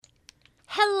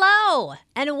Hello,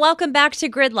 and welcome back to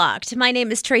Gridlocked. My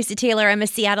name is Tracy Taylor. I'm a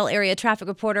Seattle area traffic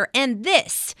reporter, and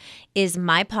this is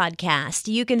my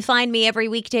podcast. You can find me every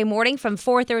weekday morning from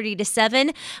 4:30 to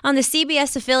 7 on the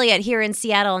CBS affiliate here in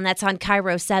Seattle, and that's on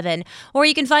Cairo 7. Or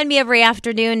you can find me every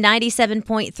afternoon,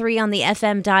 97.3 on the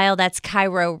FM dial. That's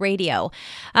Cairo Radio.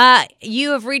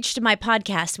 You have reached my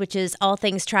podcast, which is all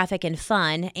things traffic and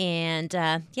fun. And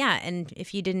and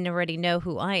if you didn't already know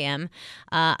who I am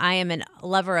a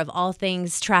lover of all things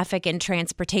traffic and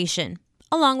transportation,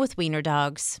 along with wiener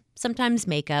dogs, sometimes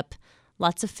makeup,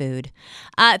 lots of food.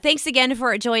 Thanks again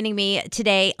for joining me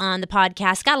today on the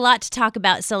podcast. Got a lot to talk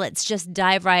about, so let's just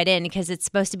dive right in because it's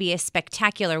supposed to be a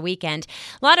spectacular weekend.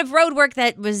 A lot of road work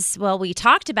that we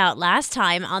talked about last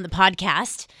time on the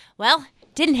podcast. Well,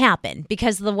 didn't happen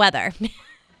because of the weather.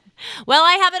 Well,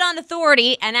 I have it on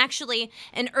authority and actually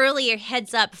an earlier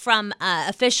heads up from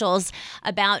officials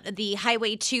about the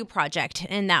Highway 2 project.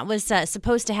 And that was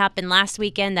supposed to happen last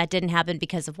weekend. That didn't happen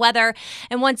because of weather.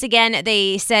 And once again,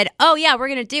 they said, oh, yeah, we're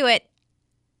going to do it.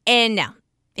 And no,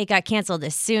 it got canceled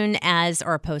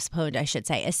or postponed, I should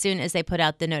say, as soon as they put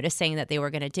out the notice saying that they were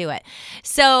going to do it.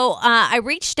 So I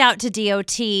reached out to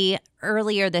DOT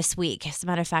earlier this week. As a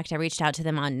matter of fact, I reached out to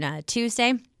them on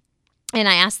Tuesday. And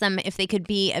I asked them if they could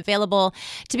be available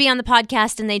to be on the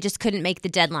podcast, and they just couldn't make the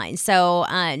deadline. So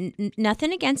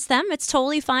nothing against them. It's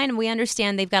totally fine. And we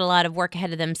understand they've got a lot of work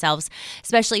ahead of themselves,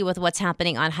 especially with what's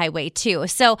happening on Highway 2.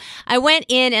 So I went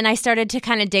in and I started to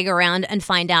kind of dig around and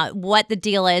find out what the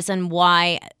deal is and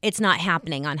why it's not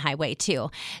happening on Highway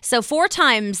 2. So 4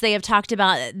 times they have talked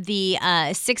about the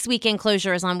 6-weekend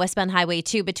closures on westbound Highway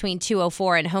 2 between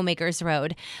 204 and Homemakers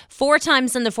Road. 4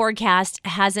 times in the forecast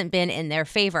hasn't been in their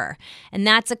favor. And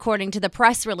that's according to the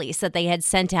press release that they had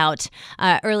sent out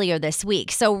earlier this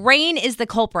week. So rain is the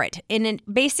culprit, and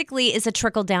it basically is a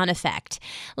trickle-down effect.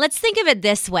 Let's think of it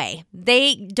this way.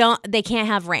 They can't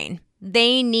have rain.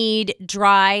 They need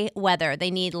dry weather.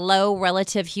 They need low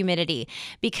relative humidity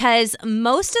because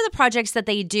most of the projects that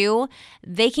they do,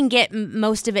 they can get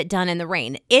most of it done in the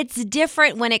rain. It's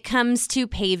different when it comes to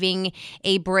paving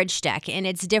a bridge deck, and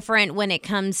it's different when it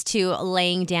comes to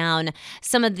laying down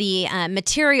some of the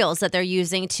materials that they're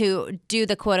using to do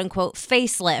the quote-unquote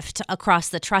facelift across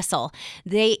the trestle.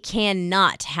 They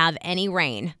cannot have any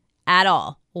rain at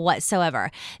all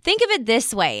whatsoever. Think of it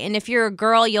this way, and if you're a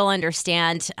girl, you'll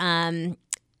understand.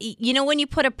 When you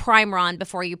put a primer on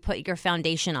before you put your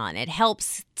foundation on, it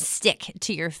helps stick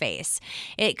to your face.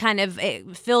 It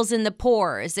fills in the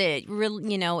pores. It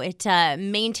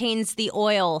maintains the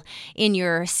oil in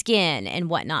your skin and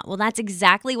whatnot. Well, that's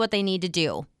exactly what they need to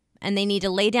do. And they need to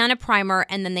lay down a primer,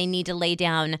 and then they need to lay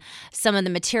down some of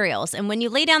the materials. And when you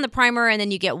lay down the primer and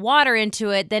then you get water into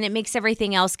it, then it makes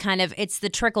everything else it's the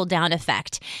trickle down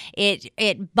effect.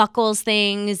 It buckles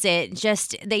things. They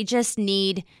just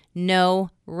need no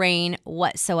rain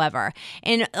whatsoever.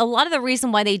 And a lot of the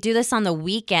reason why they do this on the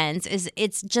weekends is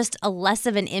it's just a less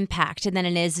of an impact than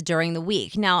it is during the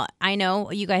week. Now, I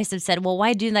know you guys have said, well,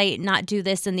 why do they not do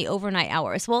this in the overnight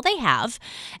hours? Well, they have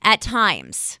at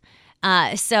times.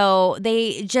 So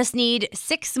they just need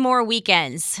 6 more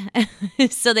weekends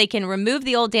so they can remove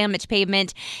the old damaged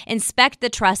pavement, inspect the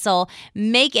trestle,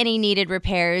 make any needed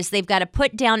repairs. They've got to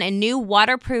put down a new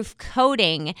waterproof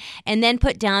coating and then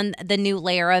put down the new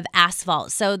layer of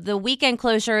asphalt. So the weekend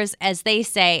closures, as they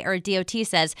say, or DOT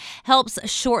says, helps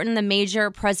shorten the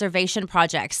major preservation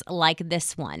projects like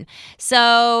this one.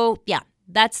 So, yeah.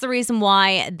 That's the reason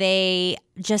why they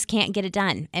just can't get it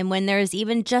done. And when there's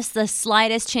even just the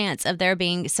slightest chance of there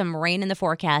being some rain in the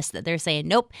forecast, that they're saying,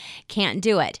 nope, can't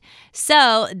do it.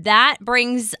 So that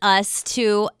brings us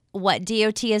to what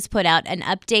DOT has put out, an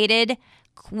updated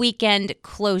weekend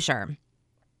closure.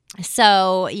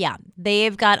 So, yeah,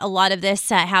 they've got a lot of this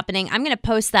happening. I'm going to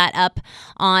post that up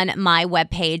on my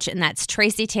webpage, and that's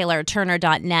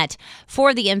tracytaylorturner.net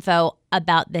for the info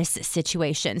about this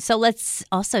situation. So let's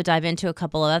also dive into a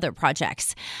couple of other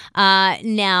projects.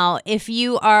 Now, if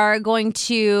you are going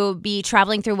to be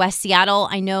traveling through West Seattle,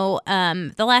 I know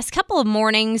the last couple of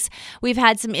mornings we've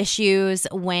had some issues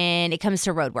when it comes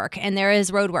to road work, and there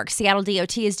is road work. Seattle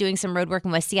DOT is doing some road work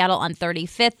in West Seattle on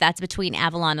 35th. That's between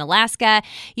Avalon and Alaska.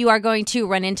 You are going to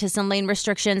run into some lane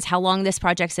restrictions. How long this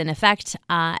project's in effect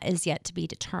is yet to be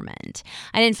determined.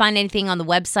 I didn't find anything on the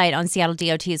website, on Seattle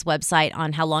DOT's website,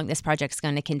 on how long this project's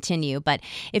going to continue. But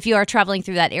if you are traveling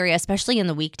through that area, especially in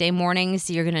the weekday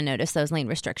mornings, you're going to notice those lane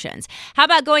restrictions. How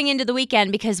about going into the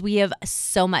weekend? Because we have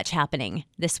so much happening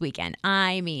this weekend.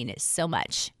 I mean, so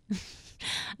much.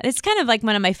 It's kind of like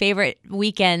one of my favorite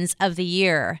weekends of the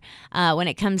year when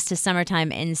it comes to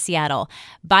summertime in Seattle.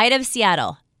 Bite of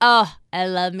Seattle. Oh, I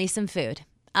love me some food.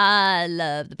 I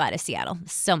love the bite of Seattle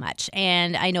so much,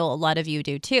 and I know a lot of you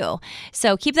do too.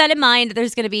 So keep that in mind.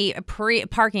 There's going to be a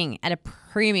parking at a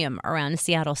premium around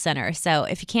Seattle Center. So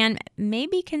if you can,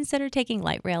 maybe consider taking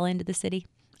light rail into the city.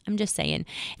 I'm just saying,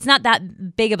 it's not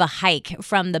that big of a hike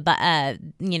from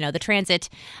the transit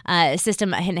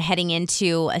system heading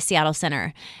into a Seattle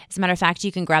Center. As a matter of fact,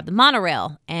 you can grab the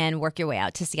monorail and work your way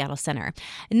out to Seattle Center.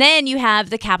 And then you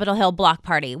have the Capitol Hill Block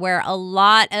Party, where a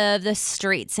lot of the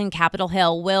streets in Capitol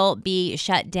Hill will be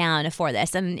shut down for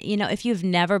this. And, if you've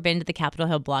never been to the Capitol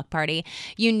Hill Block Party,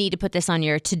 you need to put this on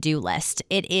your to-do list.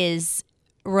 It is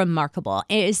remarkable.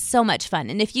 It is so much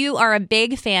fun. And if you are a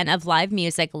big fan of live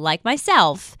music like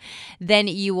myself, then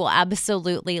you will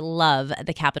absolutely love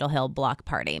the Capitol Hill Block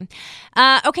Party.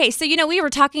 Okay, so we were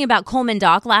talking about Coleman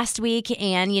Dock last week,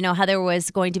 and how there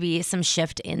was going to be some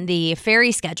shift in the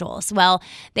ferry schedules. Well,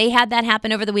 they had that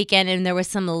happen over the weekend, and there was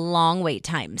some long wait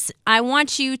times. I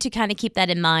want you to kind of keep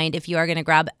that in mind if you are going to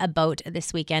grab a boat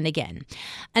this weekend again.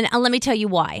 And let me tell you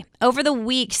why. Over the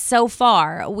week so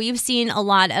far, we've seen a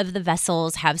lot of the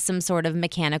vessels have some sort of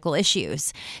mechanical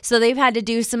issues. So they've had to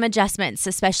do some adjustments,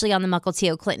 especially on the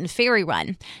Mukilteo Clinton ferry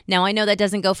run. Now, I know that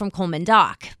doesn't go from Coleman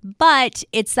Dock, but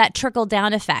it's that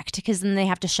trickle-down effect, because then they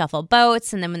have to shuffle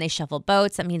boats, and then when they shuffle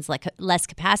boats, that means less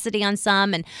capacity on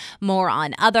some and more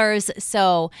on others.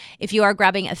 So if you are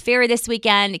grabbing a ferry this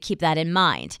weekend, keep that in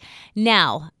mind.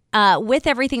 Now, with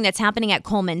everything that's happening at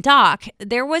Coleman Dock,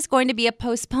 there was going to be a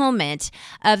postponement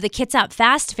of the Kitsap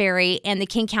Fast Ferry and the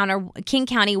King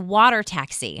County Water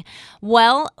Taxi.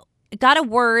 Well, got a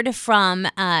word from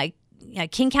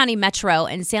King County Metro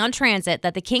and Sound Transit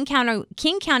that the King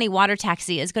County Water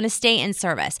Taxi is going to stay in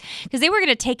service, because they were going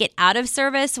to take it out of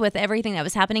service with everything that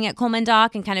was happening at Coleman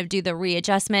Dock and kind of do the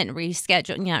readjustment,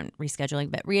 readjustment,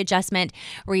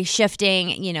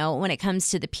 reshifting, when it comes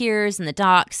to the piers and the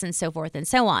docks and so forth and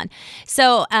so on.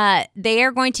 So they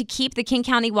are going to keep the King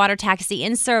County Water Taxi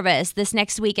in service this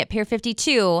next week at Pier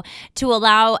 52 to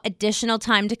allow additional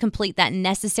time to complete that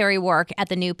necessary work at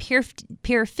the new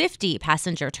Pier 50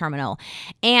 passenger terminal,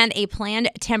 and a planned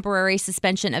temporary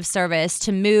suspension of service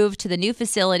to move to the new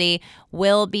facility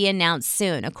will be announced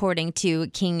soon, according to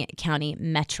King County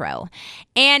Metro.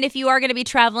 And if you are going to be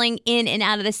traveling in and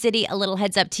out of the city, a little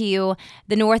heads up to you,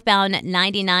 the northbound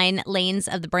 99 lanes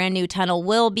of the brand new tunnel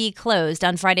will be closed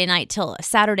on Friday night till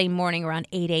Saturday morning around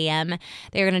 8 a.m.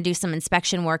 They're going to do some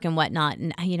inspection work and whatnot.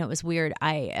 And, it was weird.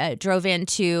 I drove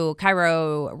into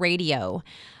KIRO Radio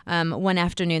one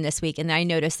afternoon this week, and I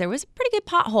noticed there was a pretty good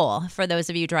pothole for those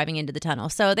of you driving into the tunnel.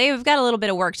 So they've got a little bit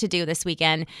of work to do this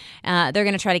weekend. They're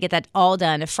going to try to get that all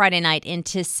done Friday night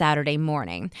into Saturday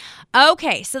morning.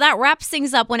 Okay, so that wraps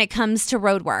things up when it comes to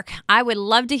road work. I would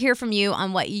love to hear from you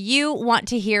on what you want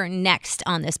to hear next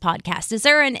on this podcast. Is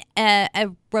there a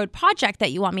road project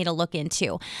that you want me to look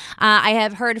into? I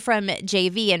have heard from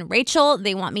JV and Rachel.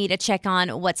 They want me to check on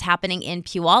what's happening in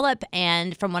Puyallup,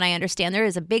 and from what I understand, there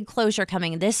is a big closure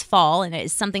coming this fall, and it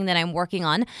is something that I'm working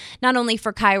on, not only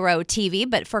for KIRO TV,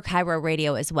 but for KIRO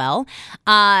Radio as well.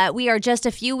 We are just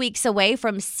a few weeks away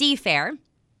from Seafair.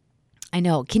 I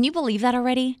know. Can you believe that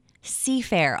already?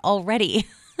 Seafair already.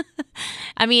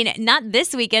 I mean, not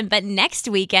this weekend, but next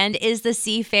weekend is the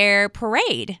Seafair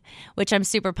Parade, which I'm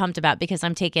super pumped about, because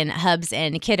I'm taking Hubs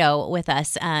and Kiddo with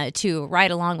us to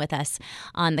ride along with us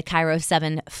on the KIRO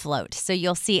 7 float. So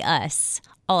you'll see us,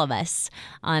 all of us,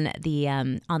 on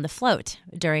the float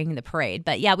during the parade.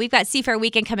 But yeah, we've got Seafair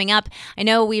weekend coming up. I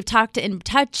know we've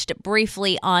touched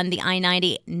briefly on the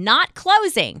I-90 not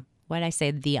closing. What did I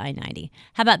say? The I-90.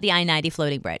 How about the I-90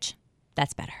 floating bridge?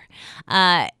 That's better.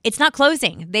 It's not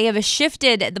closing. They have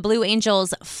shifted the Blue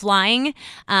Angels flying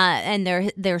and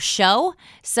their show,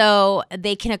 so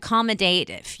they can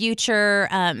accommodate future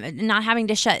not having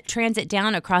to shut transit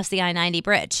down across the I-90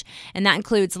 bridge, and that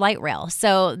includes light rail.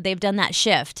 So they've done that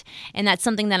shift, and that's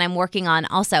something that I'm working on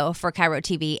also for KIRO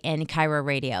TV and KIRO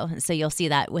Radio. So you'll see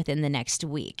that within the next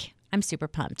week. I'm super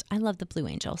pumped. I love the Blue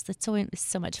Angels. That's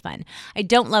so much fun. I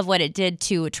don't love what it did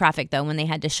to traffic, though, when they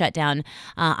had to shut down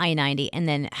I-90, and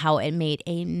then how it made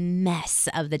a mess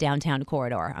of the downtown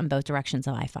corridor on both directions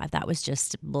of I-5. That was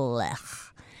just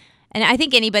blech. And I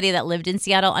think anybody that lived in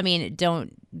Seattle, I mean,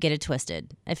 don't get it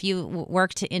twisted. If you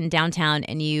worked in downtown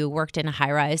and you worked in a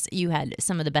high-rise, you had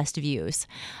some of the best views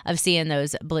of seeing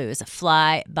those blues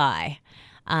fly by.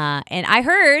 And I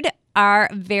heard our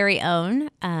very own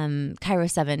KIRO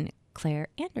 7 Claire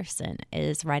Anderson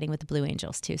is riding with the Blue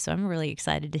Angels too, so I'm really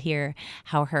excited to hear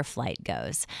how her flight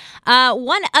goes.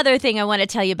 One other thing I want to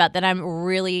tell you about that I'm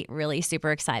really, really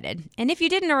super excited. And if you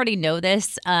didn't already know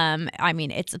this,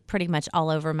 it's pretty much all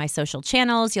over my social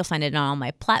channels. You'll find it on all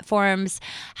my platforms,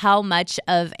 how much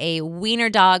of a wiener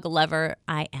dog lover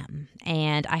I am.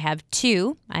 And I have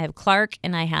two. I have Clark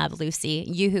and I have Lucy,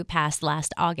 Yoo-hoo passed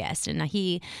last August. And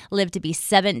he lived to be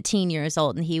 17 years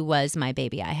old, and he was my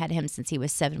baby. I had him since he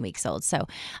was 7 weeks old. So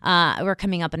we're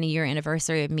coming up on a year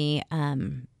anniversary of me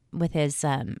with his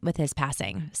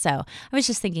passing. So I was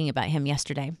just thinking about him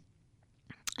yesterday.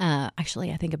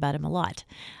 Actually, I think about him a lot.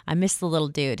 I miss the little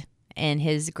dude and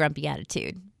his grumpy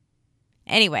attitude.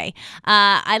 Anyway,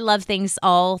 I love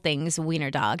all things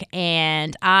wiener dog,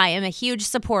 and I am a huge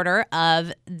supporter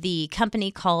of the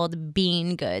company called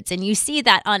Bean Goods, and you see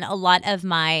that on a lot of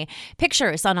my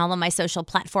pictures on all of my social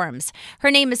platforms.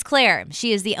 Her name is Claire.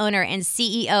 She is the owner and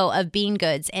CEO of Bean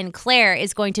Goods, and Claire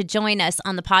is going to join us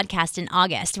on the podcast in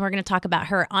August, and we're going to talk about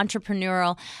her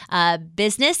entrepreneurial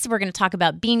business. We're going to talk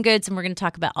about Bean Goods, and we're going to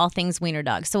talk about all things wiener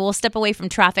dogs. So we'll step away from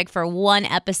traffic for one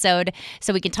episode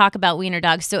so we can talk about wiener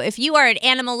dogs. So if you are an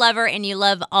animal lover and you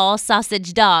love all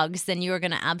sausage dogs, then you are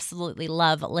going to absolutely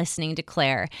love listening to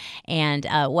Claire and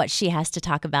what she has to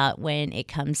talk about when it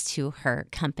comes to her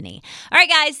company. All right,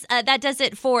 guys, that does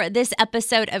it for this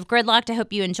episode of Gridlocked. I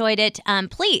hope you enjoyed it.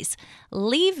 Please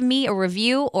leave me a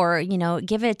review or,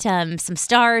 give it some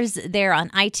stars there on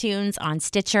iTunes, on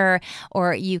Stitcher,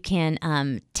 or you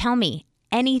can tell me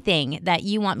anything that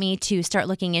you want me to start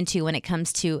looking into when it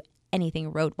comes to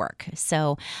anything road work.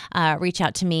 So reach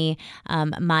out to me.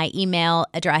 My email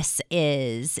address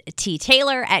is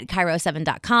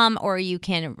ttaylor@Cairo7.com, or you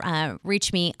can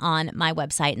reach me on my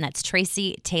website, and that's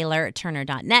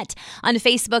TracyTaylorTurner.net. On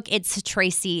Facebook, it's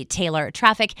Tracy Taylor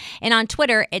Traffic, and on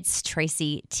Twitter, it's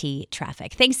Tracy T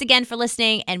Traffic. Thanks again for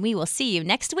listening, and we will see you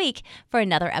next week for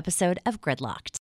another episode of Gridlocked.